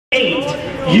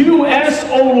U.S.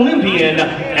 Olympian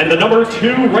and the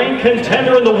 #2 ranked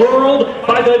contender in the world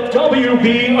by the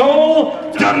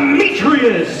WBO,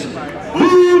 Demetrius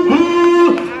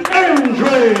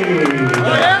Andrade.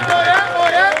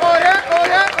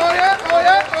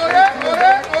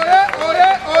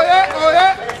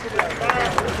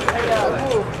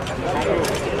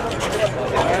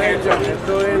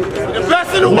 The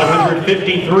best in the world.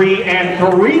 153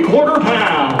 3/4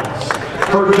 pounds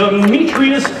for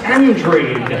Demetrius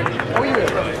Andrade.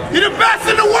 You're the best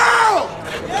in the world!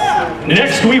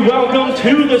 Next, we welcome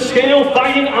to the scale,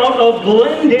 fighting out of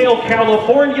Glendale,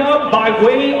 California, by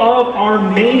way of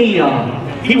Armenia.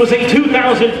 He was a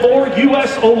 2004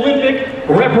 U.S. Olympic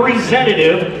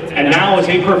representative, and now as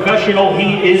a professional,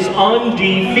 he is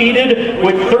undefeated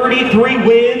with 33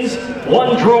 wins,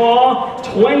 1 draw,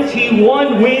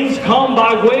 21 wins come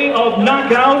by way of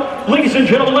knockout. Ladies and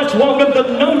gentlemen, let's welcome the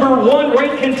 #1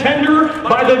 ranked contender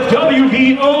by the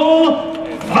WBO,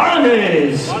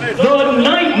 Vanes, the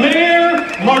Nightmare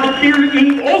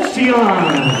Martirosyan.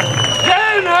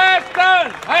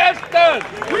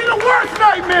 We the worst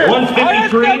nightmare!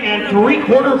 153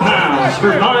 3/4 pounds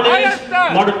for Vanes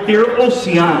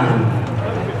Martirosyan.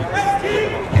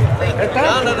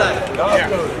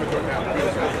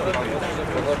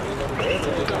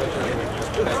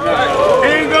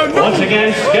 Once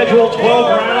again, scheduled 12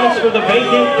 rounds for the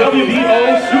vacant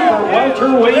WBO Super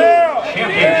Welterweight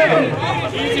Championship.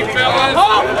 Easy,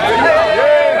 fellas.